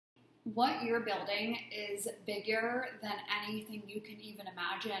What you're building is bigger than anything you can even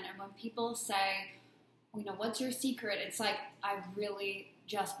imagine. And when people say, what's your secret? It's like, I really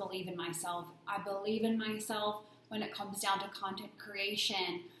just believe in myself. I believe in myself when it comes down to content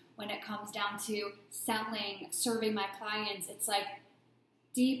creation, when it comes down to selling, serving my clients. It's like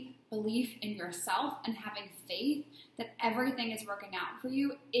deep belief in yourself and having faith that everything is working out for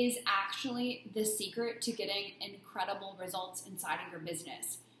you is actually the secret to getting incredible results inside of your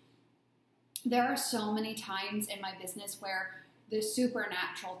business. There are so many times in my business where the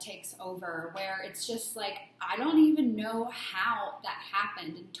supernatural takes over, where it's just like, I don't even know how that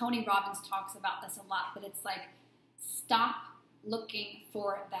happened. And Tony Robbins talks about this a lot, but it's like, stop looking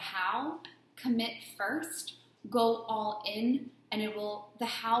for the how, commit first, go all in, and the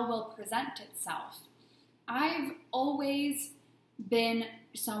how will present itself. I've always been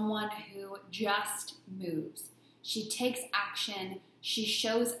someone who just moves. She takes action, she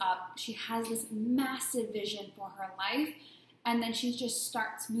shows up, she has this massive vision for her life, and then she just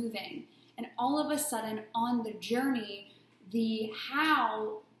starts moving. And all of a sudden, on the journey, the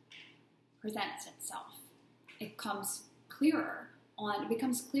how presents itself. It becomes clearer on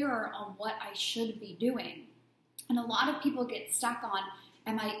what I should be doing. And a lot of people get stuck on,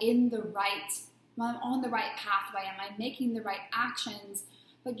 am I on the right pathway? Am I making the right actions?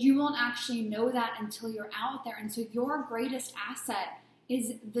 But you won't actually know that until you're out there. And so your greatest asset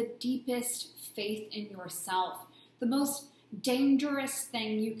is the deepest faith in yourself. The most dangerous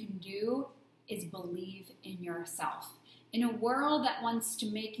thing you can do is believe in yourself. In a world that wants to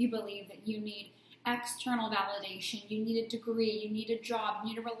make you believe that you need external validation, you need a degree, you need a job, you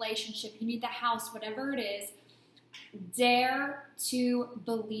need a relationship, you need the house, whatever it is, dare to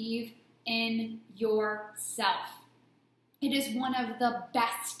believe in yourself. It is one of the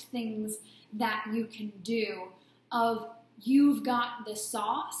best things that you can do. You've got the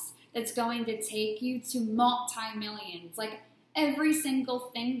sauce that's going to take you to multi-millions. Like, every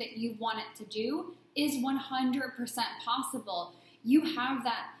single thing that you want it to do is 100% possible. You have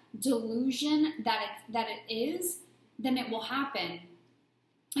that delusion that it is, then it will happen.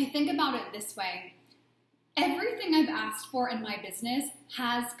 I think about it this way. Everything I've asked for in my business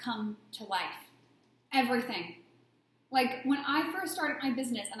has come to life. Everything. Like, when I first started my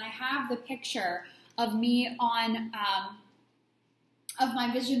business, and I have the picture of me on of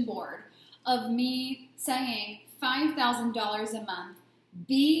my vision board, of me saying $5,000 a month,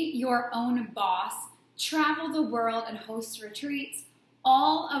 be your own boss, travel the world and host retreats.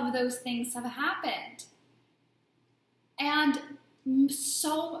 All of those things have happened. And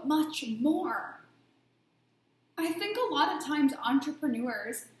so much more. I think a lot of times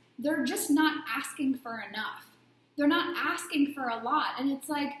entrepreneurs, they're just not asking for enough. They're not asking for a lot. And it's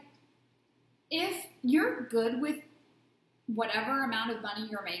like, if you're good with whatever amount of money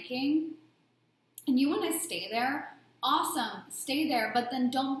you're making and you want to stay there, awesome, stay there. But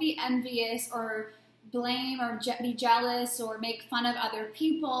then don't be envious or blame or be jealous or make fun of other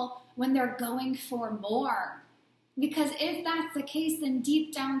people when they're going for more. Because if that's the case, then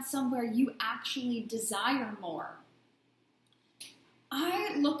deep down somewhere you actually desire more.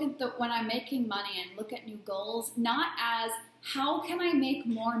 I look at when I'm making money and look at new goals, not as how can I make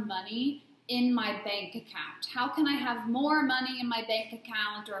more money in my bank account? How can I have more money in my bank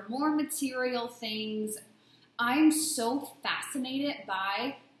account or more material things? I'm so fascinated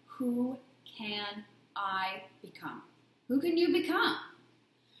by who can I become? Who can you become?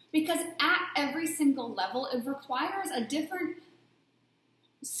 Because at every single level, it requires a different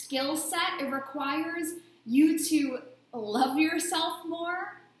skill set. It requires you to love yourself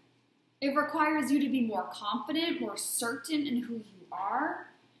more. It requires you to be more confident, more certain in who you are.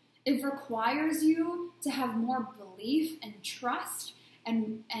 It requires you to have more belief and trust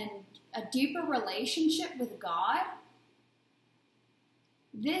and a deeper relationship with God.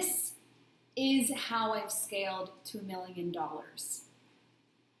 This is how I've scaled to $1 million.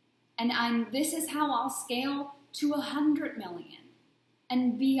 And this is how I'll scale to 100 million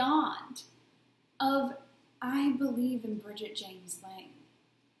and beyond. I believe in Bridget James Lang.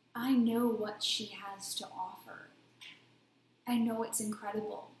 I know what she has to offer. I know it's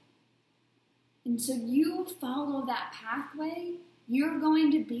incredible. And so you follow that pathway, you're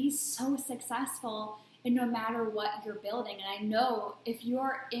going to be so successful in no matter what you're building. And I know if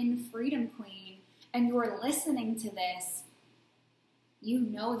you're in Freedom Queen and you're listening to this, you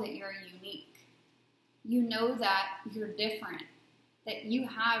know that you're unique. You know that you're different, that you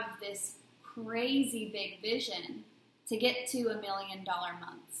have this crazy big vision to get to $1 million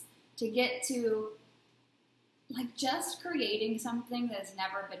months, to get to like just creating something that's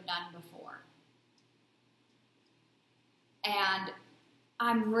never been done before. And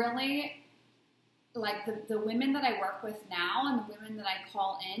I'm really like the women that I work with now and the women that I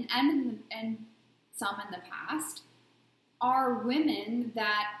call in and some in the past are women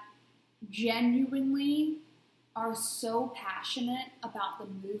that genuinely are so passionate about the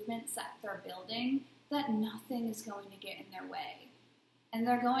movements that they're building that nothing is going to get in their way. And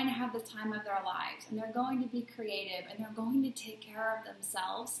they're going to have the time of their lives, and they're going to be creative, and they're going to take care of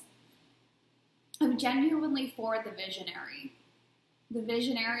themselves. I'm genuinely for the visionary. The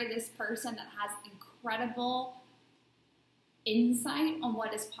visionary, this person that has incredible insight on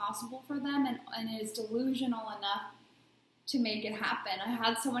what is possible for them and is delusional enough to make it happen. I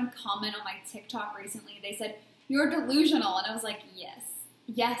had someone comment on my TikTok recently. They said, "You're delusional." And I was like, yes,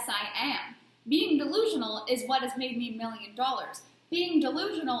 I am. Being delusional is what has made me $1 million. Being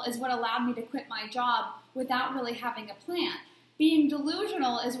delusional is what allowed me to quit my job without really having a plan. Being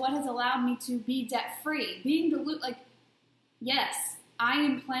delusional is what has allowed me to be debt-free. Yes, I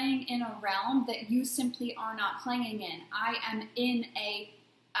am playing in a realm that you simply are not playing in. I am in a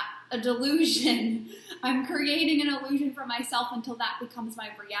delusion. I'm creating an illusion for myself until that becomes my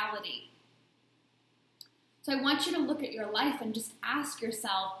reality. So I want you to look at your life and just ask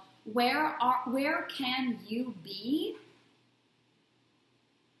yourself, where can you be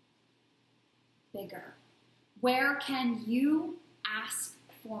bigger? Where can you ask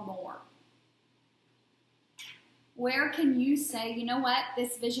for more? Where can you say, you know what,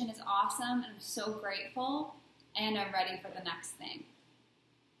 this vision is awesome, and I'm so grateful, and I'm ready for the next thing.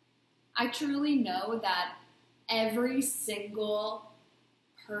 I truly know that every single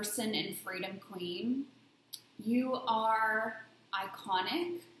person in Freedom Queen, you are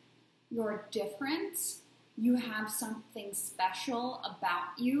iconic, you're different, you have something special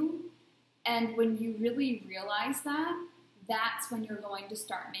about you, and when you really realize that, that's when you're going to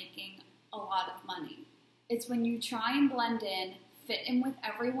start making a lot of money. It's when you try and blend in, fit in with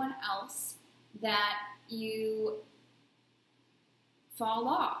everyone else, that you fall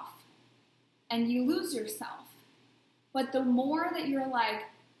off and you lose yourself. But the more that you're like,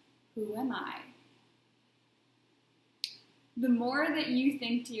 who am I? The more that you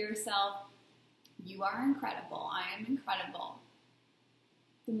think to yourself, you are incredible, I am incredible.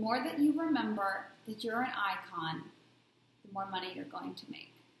 The more that you remember that you're an icon, the more money you're going to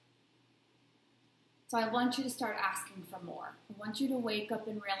make. So I want you to start asking for more. I want you to wake up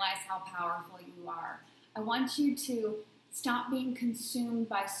and realize how powerful you are. I want you to stop being consumed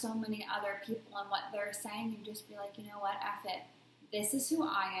by so many other people and what they're saying and just be like, you know what, F it. This is who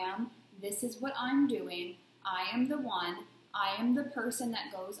I am. This is what I'm doing. I am the one. I am the person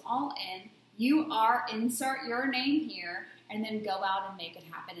that goes all in. You are, insert your name here, and then go out and make it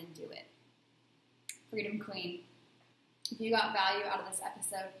happen and do it. Freedom Queen, if you got value out of this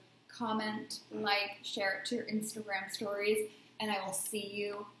episode, comment, like, share it to your Instagram stories, and I will see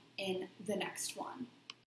you in the next one.